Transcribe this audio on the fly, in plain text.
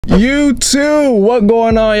YouTube, what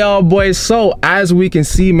going on, y'all boys? So as we can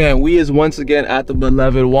see, man, we is once again at the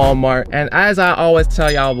beloved Walmart, and as I always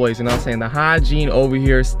tell y'all boys, you know what I'm saying, the hygiene over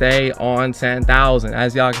here stay on 10,000.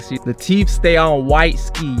 As y'all can see, the teeth stay on white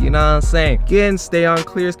ski, you know what I'm saying, skin stay on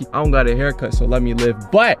clear ski. I don't got a haircut, so let me live.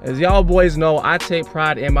 But as y'all boys know, I take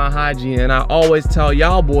pride in my hygiene, and I always tell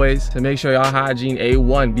y'all boys to make sure y'all hygiene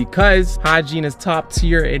A1, because hygiene is top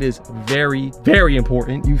tier. It is very, very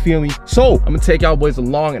important, you feel me? So I'm gonna take y'all boys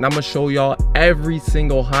along, and I'm gonna show y'all every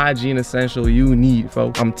single hygiene essential you need,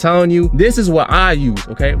 folks. I'm telling you, this is what I use,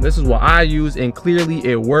 okay? This is what I use, and clearly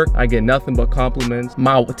it worked. I get nothing but compliments.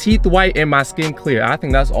 My teeth white and my skin clear. I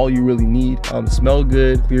think that's all you really need. Smell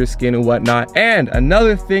good, clear skin and whatnot. And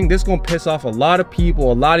another thing, this gonna piss off a lot of people.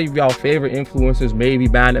 A lot of y'all favorite influencers may be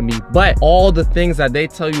mad at me, but all the things that they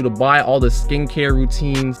tell you to buy, all the skincare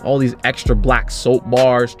routines, all these extra black soap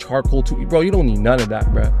bars, charcoal tooth, bro, you don't need none of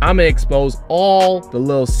that, bro. I'm gonna expose all the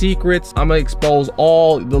little secrets. I'm gonna expose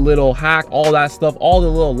all the little hack, all that stuff, all the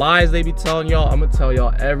little lies they be telling y'all. I'm gonna tell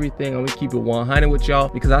y'all everything. I'm gonna keep it 100 with y'all,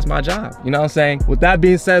 because that's my job, you know what I'm saying? With that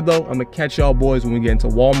being said though, I'm gonna catch y'all boys when we get into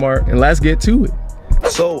Walmart, and let's get to it.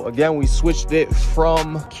 So again, we switched it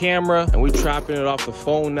from camera and we trapping it off the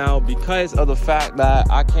phone now, because of the fact that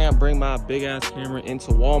I can't bring my big ass camera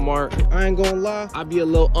into Walmart. I ain't gonna lie, I'd be a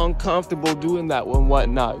little uncomfortable doing that and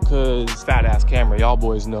whatnot, because fat ass camera, y'all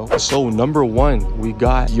boys know. So number one, we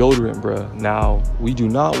got deodorant, bruh. Now, we do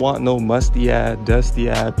not want no musty ass, dusty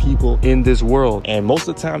ass people in this world, and most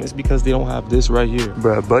of the time it's because they don't have this right here,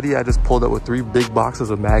 bruh. Buddy, I just pulled up with 3 big boxes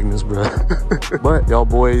of Magnums, bruh. But y'all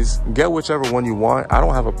boys, get whichever one you want. I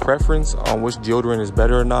don't have a preference on which deodorant is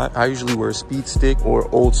better or not. I usually wear Speed Stick or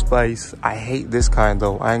Old Spice. I hate this kind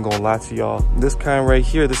though, I ain't gonna lie to y'all. This kind right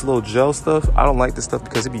here, this little gel stuff, I don't like this stuff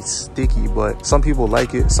because it be sticky, but some people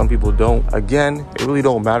like it, some people don't. Again, it really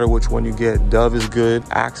don't matter which one you get. Dove is good,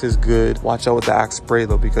 Axe is good. Watch out with the Axe spray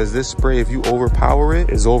though, because this spray, if you overpower it,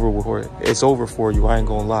 it's over for it. It's over for you, I ain't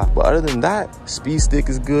gonna lie. But other than that, Speed Stick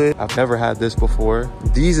is good. I've never had this before.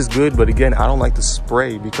 These is good, but again, I don't like the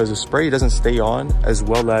spray because the spray doesn't stay on as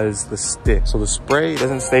well as the stick. So the spray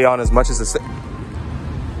doesn't stay on as much as the stick.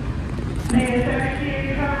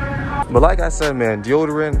 But like I said, man,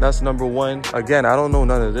 deodorant, that's number one. Again, I don't know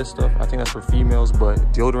none of this stuff. I think that's for females, but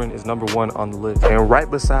deodorant is number one on the list. And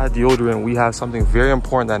right beside deodorant, we have something very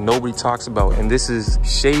important that nobody talks about, and this is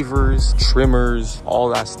shavers, trimmers, all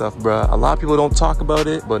that stuff, bruh. A lot of people don't talk about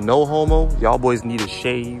it, but no homo, y'all boys need to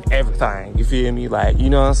shave everything, you feel me? Like, you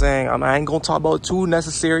know what I'm saying? I ain't gonna talk about too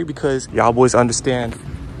necessary, because y'all boys understand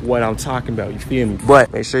what I'm talking about, you feel me?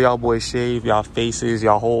 But make sure y'all boys shave y'all faces,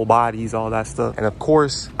 y'all whole bodies, all that stuff. And of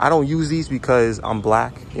course, I don't use these because I'm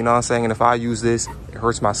black, you know what I'm saying? And if I use this, it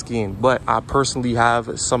hurts my skin. But I personally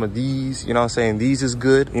have some of these, you know what I'm saying? These is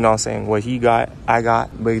good, you know what I'm saying? What he got, I got.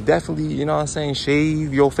 But definitely, you know what I'm saying,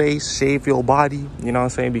 shave your face, shave your body, you know what I'm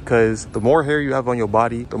saying? Because the more hair you have on your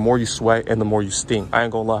body, the more you sweat and the more you stink. I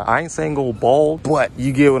ain't gonna lie, I ain't saying go bald, but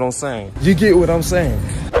you get what I'm saying. You get what I'm saying.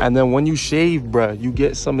 And then when you shave, bruh, you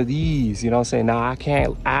get some of these, you know what I'm saying? Now, I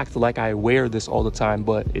can't act like I wear this all the time,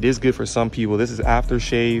 but it is good for some people. This is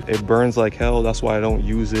aftershave. It burns like hell. That's why I don't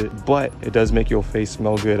use it, but it does make your face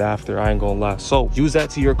smell good after, I ain't gonna lie. So use that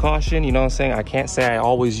to your caution, you know what I'm saying? I can't say I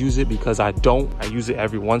always use it, because I don't. I use it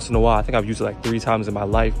every once in a while. I think I've used it like 3 times in my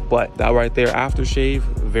life, but that right there, aftershave,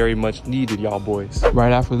 very much needed, y'all boys.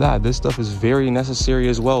 Right after that, this stuff is very necessary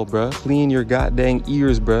as well, bruh. Clean your goddamn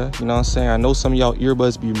ears, bruh. You know what I'm saying? I know some of y'all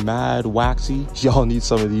earbuds be mad waxy. Y'all need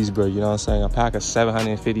some of these, bro. You know what I'm saying? A pack of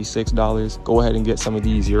 $756. Go ahead and get some of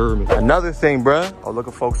these. You heard me? Another thing, bruh. Oh, look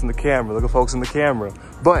at folks in the camera. Look at folks in the camera.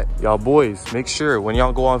 But y'all boys, make sure when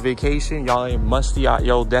y'all go on vacation, y'all ain't musty out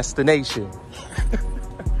your destination.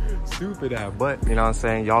 Stupid at, but you know what I'm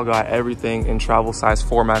saying, y'all got everything in travel size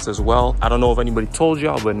formats as well. I don't know if anybody told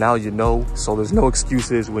y'all, but now you know, so there's no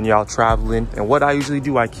excuses when y'all traveling. And what I usually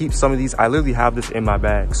do, I keep some of these, I literally have this in my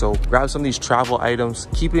bag. So grab some of these travel items,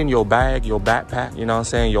 keep it in your bag, your backpack, you know what I'm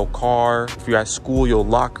saying, your car, if you're at school, your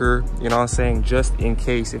locker, you know what I'm saying, just in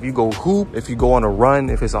case. If you go hoop, if you go on a run,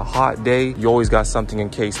 if it's a hot day, you always got something in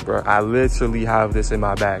case, bro. I literally have this in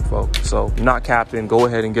my bag, folks. So not captain, go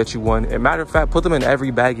ahead and get you one. And matter of fact, put them in every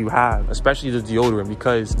bag you have, especially the deodorant,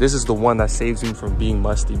 because this is the one that saves you from being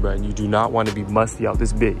musty, bro. And you do not want to be musty out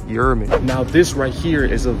this bit. You hear me? Now this right here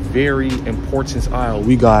is a very important aisle.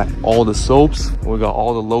 We got all the soaps, we got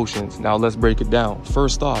all the lotions. Now let's break it down.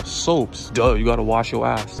 First off, soaps. Duh, you gotta wash your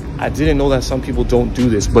ass. I didn't know that some people don't do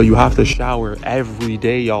this, but you have to shower every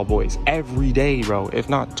day, y'all boys. Every day, bro. If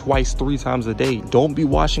not twice, 3 times a day. Don't be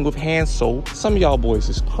washing with hand soap. Some of y'all boys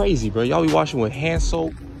is crazy, bro. Y'all be washing with hand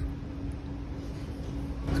soap.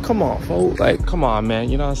 come on, folks. Like, come on, man.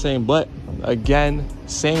 You know what I'm saying? But again,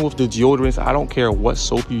 same with the deodorants. I don't care what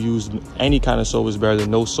soap you use. Any kind of soap is better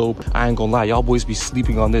than no soap. I ain't gonna lie, y'all boys be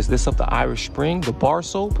sleeping on this. This up the Irish Spring, the bar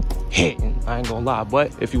soap, hitting. I ain't gonna lie.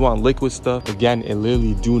 But if you want liquid stuff, again, it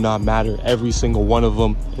literally do not matter. Every single one of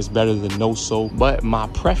them is better than no soap. But my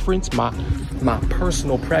preference, my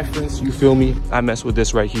personal preference, you feel me? I mess with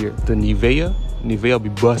this right here, the Nivea be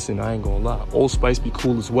busting, I ain't gonna lie. Old Spice be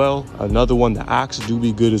cool as well. Another one, the Axe do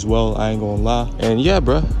be good as well, I ain't gonna lie. And yeah,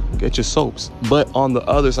 bruh, get your soaps. But on the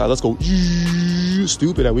other side, let's go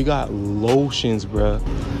stupid that we got lotions, bruh.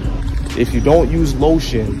 If you don't use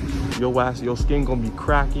lotion, your skin gonna be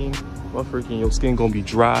cracking. Your skin gonna be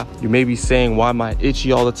dry. You may be saying, why am I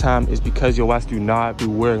itchy all the time? It's because your ass do not be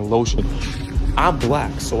wearing lotion. I'm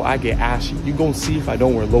black, so I get ashy. You gonna see if I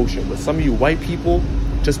don't wear lotion. But some of you white people,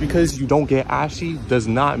 just because you don't get ashy does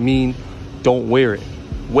not mean don't wear it.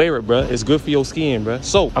 Wear it, bruh. It's good for your skin, bruh.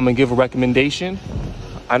 So I'm gonna give a recommendation.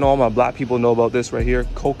 I know all my black people know about this right here.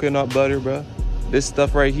 Coconut butter, bruh. This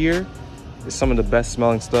stuff right here is some of the best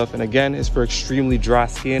smelling stuff. And again, it's for extremely dry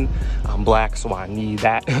skin. I'm black, so I need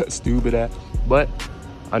that. Stupid ass. But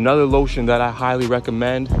another lotion that I highly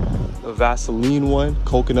recommend, the Vaseline one,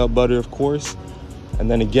 coconut butter, of course. And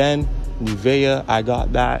then again, Nivea, I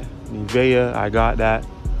got that. Nivea, I got that.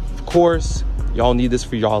 Of course, y'all need this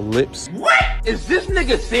for y'all lips. What? Is this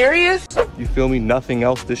nigga serious? You feel me? Nothing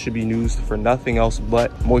else. This should be used for nothing else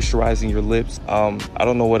but moisturizing your lips. I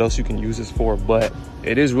don't know what else you can use this for, but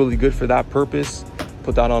it is really good for that purpose.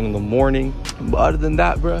 Put that on in the morning. But other than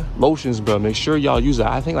that, bruh, lotions, bruh, make sure y'all use it.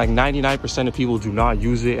 I think like 99% of people do not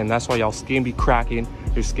use it, and that's why y'all skin be cracking.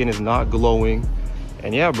 Your skin is not glowing.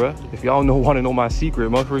 And yeah, bruh, if y'all want to know my secret,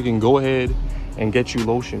 motherfucker can go ahead and get you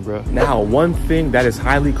lotion, bro. Now, one thing that is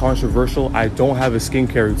highly controversial, I don't have a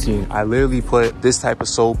skincare routine. I literally put this type of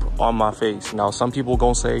soap on my face. Now, some people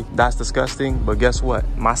gonna say that's disgusting, but guess what?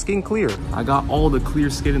 My skin clear. I got all the clear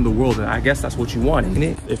skin in the world, and I guess that's what you want, ain't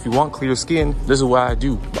it? If you want clear skin, this is what I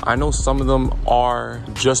do. But I know some of them are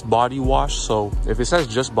just body wash, so if it says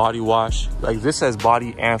just body wash, like this says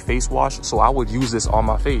body and face wash, so I would use this on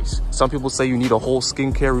my face. Some people say you need a whole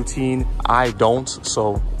skincare routine. I don't,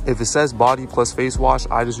 so if it says body plus face wash,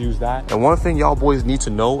 I just use that. And one thing y'all boys need to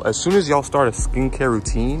know, as soon as y'all start a skincare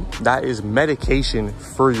routine, that is medication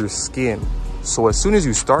for your skin. So as soon as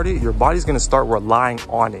you start it, your body's gonna start relying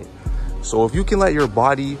on it. So if you can let your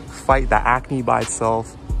body fight the acne by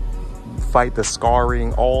itself, fight the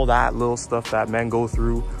scarring, all that little stuff that men go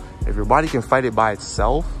through, if your body can fight it by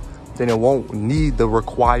itself, then it won't need the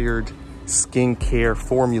required skincare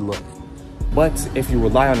formula. But if you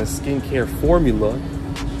rely on a skincare formula,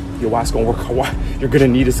 your ass gonna work hard. You're gonna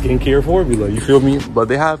need a skincare formula, you feel me? But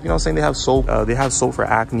they have, you know what I'm saying, they have soap. They have soap for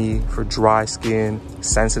acne, for dry skin,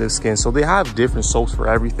 sensitive skin. So they have different soaps for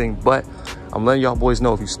everything. But I'm letting y'all boys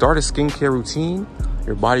know, if you start a skincare routine,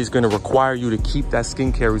 your body's gonna require you to keep that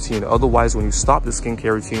skincare routine. Otherwise, when you stop the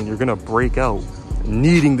skincare routine, you're gonna break out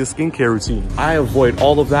needing the skincare routine. I avoid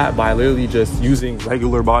all of that by literally just using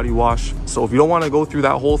regular body wash. So if you don't want to go through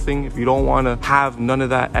that whole thing, if you don't want to have none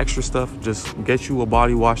of that extra stuff, just get you a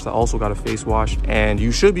body wash that also got a face wash, and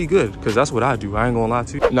you should be good, because that's what I do. I ain't gonna lie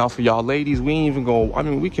to you. Now for y'all ladies, we ain't even gonna, I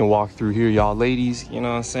mean, we can walk through here, y'all ladies, you know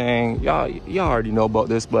what I'm saying? Y'all already know about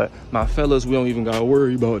this, but my fellas, we don't even gotta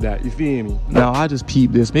worry about that, you feel me? Now I just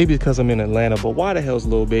peeped this, maybe because I'm in Atlanta, but why the hell's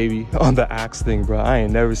Lil Baby on the Axe thing, bro? I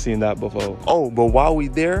ain't never seen that before. Oh, but while we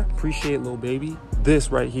there, appreciate Lil Baby,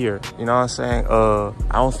 this right here, you know what I'm saying? I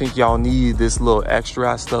don't think y'all need this little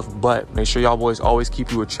extra ass stuff, but make sure y'all boys always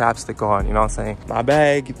keep you a chapstick on, you know what I'm saying? My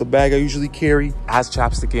bag, the bag I usually carry, has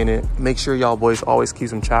chapstick in it. Make sure y'all boys always keep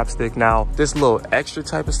some chapstick. Now, this little extra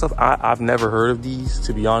type of stuff, I've never heard of these,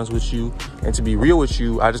 to be honest with you. And to be real with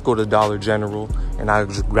you, I just go to Dollar General and I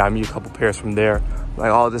just grab me a couple pairs from there.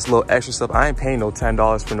 Like all this little extra stuff, I ain't paying no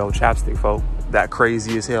 $10 for no chapstick, folks. That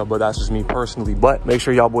crazy as hell, but that's just me personally. But make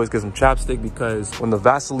sure y'all boys get some chapstick, because when the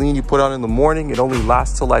Vaseline you put on in the morning, it only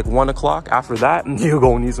lasts till like 1 o'clock. After that, you're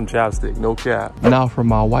gonna need some chapstick, no cap. Now for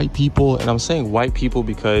my white people, and I'm saying white people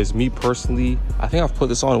because me personally, I think I've put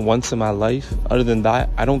this on once in my life. Other than that,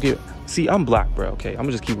 I don't get, see, I'm black, bro, okay? I'm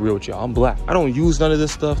gonna just keep real with y'all, I'm black. I don't use none of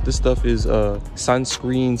this stuff. This stuff is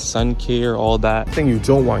sunscreen, sun care, all that. The thing you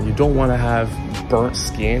don't want to have burnt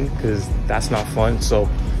skin, because that's not fun. So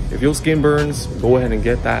if your skin burns, go ahead and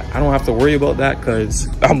get that. I don't have to worry about that because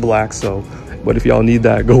I'm black, so. But if y'all need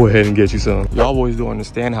that, go ahead and get you some. Y'all boys don't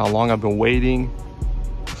understand how long I've been waiting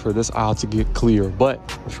for this aisle to get clear.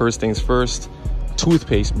 But first things first,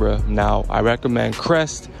 toothpaste, bruh. Now, I recommend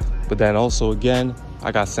Crest, but then also, again,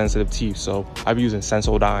 I got sensitive teeth, so I'm using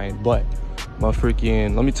Sensodyne. But My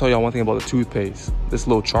freaking, let me tell y'all one thing about the toothpaste. This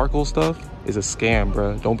little charcoal stuff is a scam,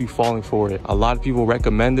 bro. Don't be falling for it. A lot of people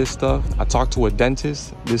recommend this stuff. I talked to a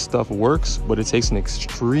dentist. This stuff works, but it takes an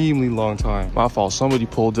extremely long time. My fault, somebody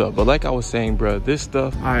pulled up. But like I was saying, bro, this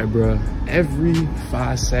stuff, all right, bro, every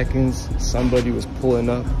 5 seconds, somebody was pulling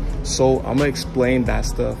up. So I'm gonna explain that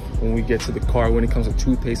stuff when we get to the car, when it comes to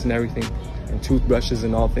toothpaste and everything, and toothbrushes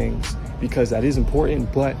and all things, because that is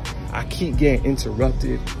important, but I keep getting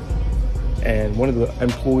interrupted. And one of the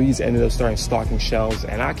employees ended up starting stocking shelves,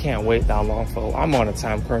 and I can't wait that long, folks. I'm on a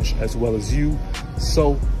time crunch as well as you,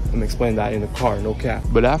 so I'm gonna explain that in the car, no cap.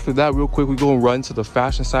 But after that, real quick, we gonna run to the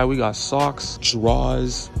fashion side. We got socks,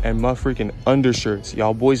 drawers, and my freaking undershirts.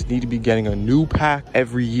 Y'all boys need to be getting a new pack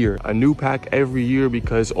every year. A new pack every year,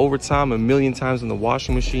 because over time, a million times in the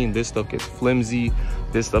washing machine, this stuff gets flimsy.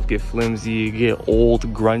 This stuff get flimsy, get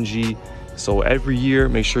old, grungy. So every year,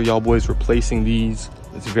 make sure y'all boys replacing these.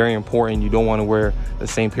 It's very important. You don't want to wear the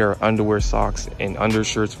same pair of underwear, socks, and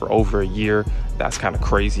undershirts for over a year. That's kind of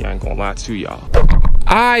crazy, I ain't gonna lie to y'all.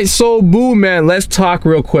 Alright, so boom, man, let's talk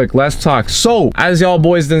real quick. Let's talk. So, as y'all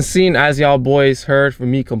boys done seen, as y'all boys heard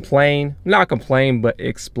from me complain, not complain, but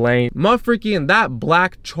explain, my freaking that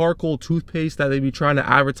black charcoal toothpaste that they be trying to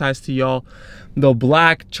advertise to y'all, the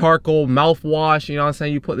black charcoal mouthwash, you know what I'm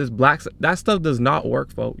saying? You put this black, that stuff does not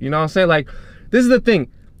work, folks. You know what I'm saying? Like, this is the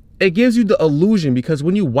thing. It gives you the illusion, because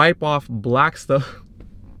when you wipe off black stuff,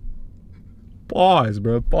 pause,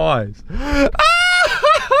 bro, pause.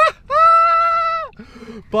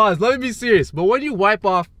 Pause, let me be serious. But when you wipe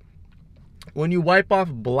off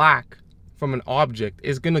black from an object,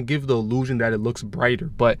 it's gonna give the illusion that it looks brighter.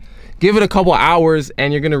 But give it a couple hours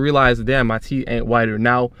and you're gonna realize, damn, my teeth ain't whiter.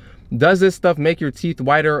 Now, does this stuff make your teeth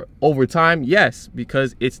whiter over time? Yes,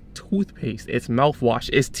 because it's toothpaste, it's mouthwash,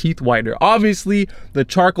 it's teeth whiter. Obviously, the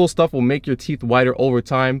charcoal stuff will make your teeth whiter over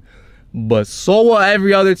time, but so will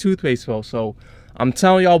every other toothpaste, folks. So I'm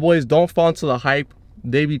telling y'all boys, don't fall into the hype.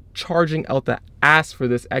 They be charging out the ass for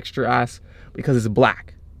this extra ass because it's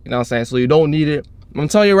black. You know what I'm saying? So you don't need it. I'm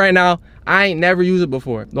telling you right now, I ain't never used it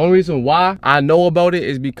before. The only reason why I know about it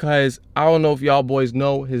is because, I don't know if y'all boys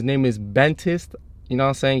know, his name is Dentist. You know what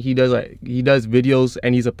I'm saying? He does videos,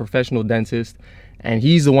 and he's a professional dentist, and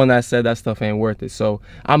he's the one that said that stuff ain't worth it. So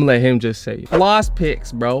I'm gonna let him just say it. Floss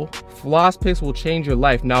picks, bro. Floss picks will change your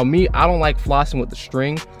life. Now me, I don't like flossing with the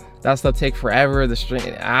string. That stuff take forever, the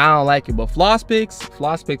string, I don't like it. But floss picks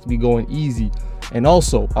be going easy. And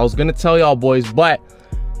also, I was gonna tell y'all boys, but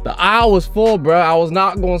the aisle was full, bro. I was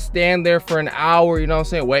not gonna stand there for an hour, you know what I'm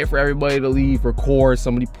saying? Wait for everybody to leave, record,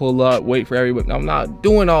 somebody pull up, wait for everybody. I'm not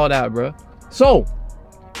doing all that, bro. So,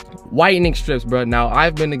 whitening strips, bro. Now,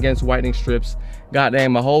 I've been against whitening strips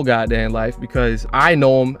goddamn my whole goddamn life, because I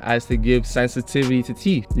know them as to give sensitivity to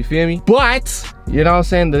teeth, you feel me? But you know what I'm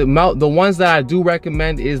saying, the ones that I do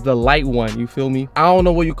recommend is the light one, you feel me? I don't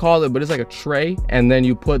know what you call it, but it's like a tray, and then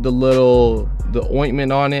you put the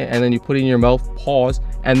ointment on it, and then you put it in your mouth, pause,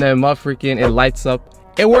 and then my freaking, it lights up.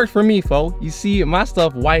 It worked for me, folks. You see my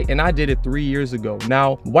stuff white, and I did it 3 years ago.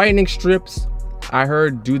 Now, whitening strips, I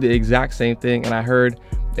heard, do the exact same thing, and I heard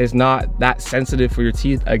it's not that sensitive for your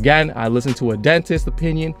teeth. Again, I listened to a dentist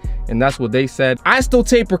opinion, and that's what they said. I still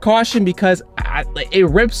take precaution because it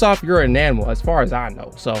rips off your enamel, as far as I know.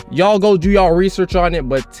 So y'all go do y'all research on it,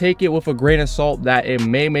 but take it with a grain of salt that it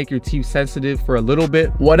may make your teeth sensitive for a little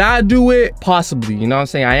bit. Would I do it? Possibly, you know what I'm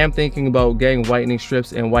saying? I am thinking about getting whitening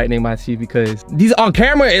strips and whitening my teeth, because these on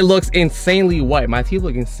camera, it looks insanely white. My teeth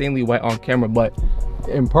look insanely white on camera, but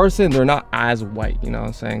in person, they're not as white, you know what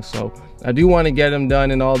I'm saying? So I do want to get them done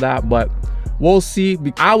and all that, but we'll see.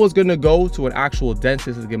 I was gonna go to an actual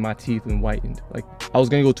dentist to get my teeth whitened. Like, I was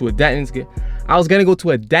gonna go to a dentist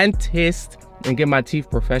and get my teeth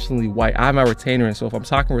professionally white. I have my retainer in, so if I'm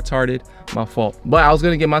talking retarded, my fault. But I was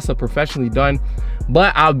gonna get myself professionally done,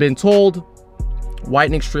 but I've been told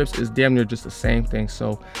whitening strips is damn near just the same thing.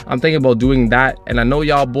 So I'm thinking about doing that. And I know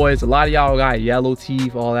y'all boys, a lot of y'all got yellow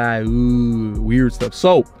teeth, all that weird stuff.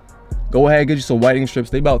 So go ahead, get you some whitening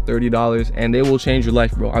strips. They about $30, and they will change your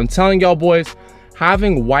life, bro. I'm telling y'all boys,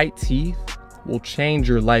 having white teeth will change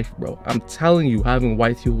your life, bro. I'm telling you, having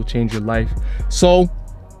white teeth will change your life. So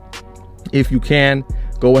if you can,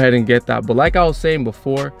 go ahead and get that. But like I was saying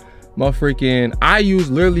before, I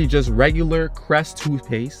use literally just regular Crest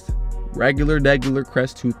toothpaste. Regular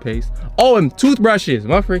Crest toothpaste. Oh, and toothbrushes.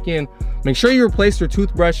 Make sure you replace your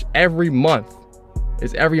toothbrush every month.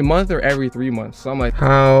 It's every month or every 3 months. So I'm like,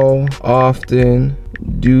 how often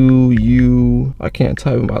do you, I can't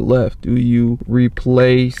type with my left, do you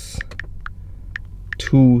replace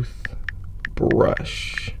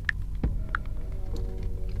toothbrush?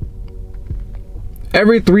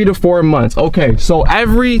 Every 3 to 4 months. Okay, so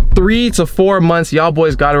every 3 to 4 months, y'all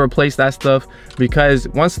boys gotta replace that stuff, because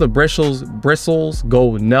once the bristles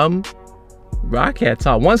go numb, bro, I can't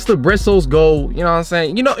talk. Once the bristles go, you know what I'm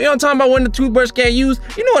saying? You know what I'm talking about, when the toothbrush can't use?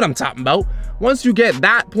 You know what I'm talking about. Once you get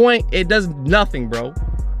that point, it does nothing, bro.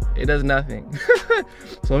 It does nothing.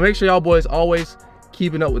 So make sure y'all boys always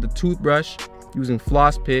keeping up with the toothbrush, using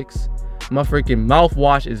floss picks. My freaking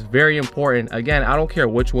mouthwash is very important. Again, I don't care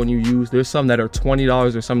which one you use. There's some that are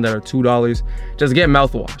 $20, there's some that are $2. Just get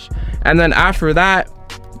mouthwash. And then after that,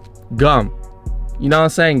 gum. You know what I'm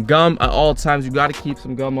saying? Gum at all times. You got to keep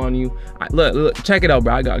some gum on you. Look, check it out,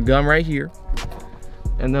 bro. I got gum right here.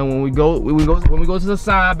 And then when we go to the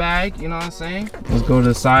side bag, you know what I'm saying? Let's go to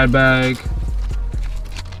the side bag.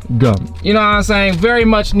 Gum. You know what I'm saying? Very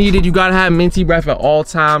much needed. You got to have minty breath at all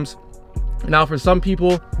times. Now, for some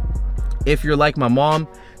people, if you're like my mom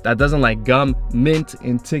that doesn't like gum, mint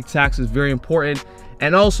and Tic Tacs is very important.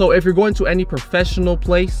 And also, if you're going to any professional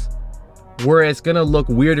place where it's gonna look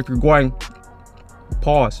weird if you're going,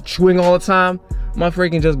 pause, chewing all the time, my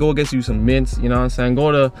freaking just go get you some mints. You know what I'm saying?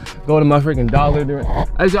 Go to my freaking Dollar.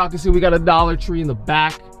 As y'all can see, we got a Dollar Tree in the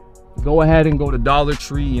back. Go ahead and go to Dollar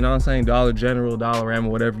Tree, you know what I'm saying? Dollar General, Dollarama,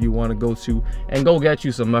 whatever you want to go to, and go get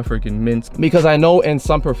you some freaking mints. Because I know in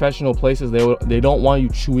some professional places they don't want you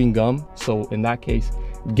chewing gum. So in that case,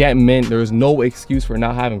 get mint. There's no excuse for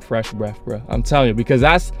not having fresh breath, bro. I'm telling you, because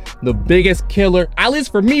that's the biggest killer, at least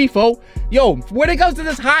for me, folks. Yo, when it comes to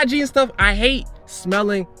this hygiene stuff, I hate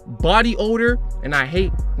smelling body odor, and I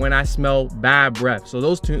hate when I smell bad breath. So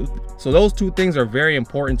those two things are very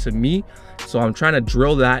important to me. So I'm trying to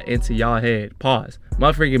drill that into y'all head. Pause.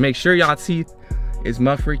 My freaking make sure y'all teeth is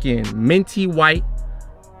my freaking minty white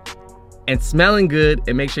and smelling good,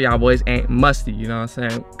 and make sure y'all boys ain't musty, you know what I'm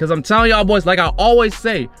saying? Because I'm telling y'all boys, like I always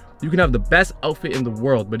say, you can have the best outfit in the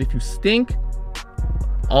world, but if you stink,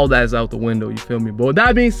 all that is out the window, you feel me? But with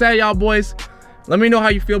that being said, y'all boys, let me know how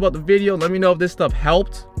you feel about the video. Let me know if this stuff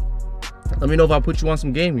helped. Let me know if I put you on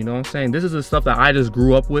some game, you know what I'm saying? This is the stuff that I just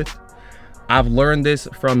grew up with. I've learned this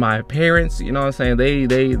from my parents, you know what I'm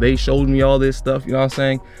saying? They showed me all this stuff, you know what I'm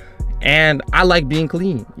saying? And I like being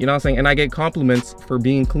clean, you know what I'm saying? And I get compliments for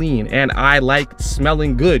being clean, and I like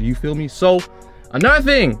smelling good, you feel me? So another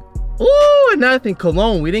thing,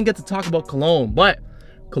 cologne. We didn't get to talk about cologne, but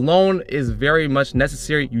cologne is very much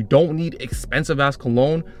necessary. You don't need expensive ass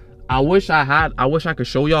cologne. I wish I could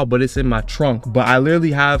show y'all, but it's in my trunk. But I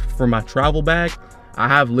literally have, for my travel bag, I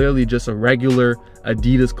have literally just a regular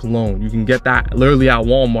Adidas cologne. You can get that literally at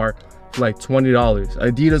Walmart for like $20.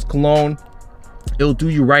 Adidas cologne, it'll do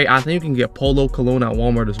you right. I think you can get Polo cologne at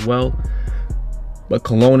Walmart as well, but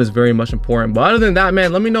cologne is very much important. But other than that,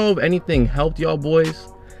 man, let me know if anything helped y'all boys.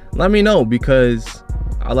 Let me know, because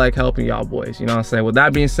I like helping y'all boys, you know what I'm saying? With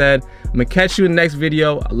that being said, I'm gonna catch you in the next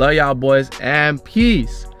video. I love y'all boys, and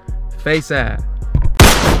peace. Face ass.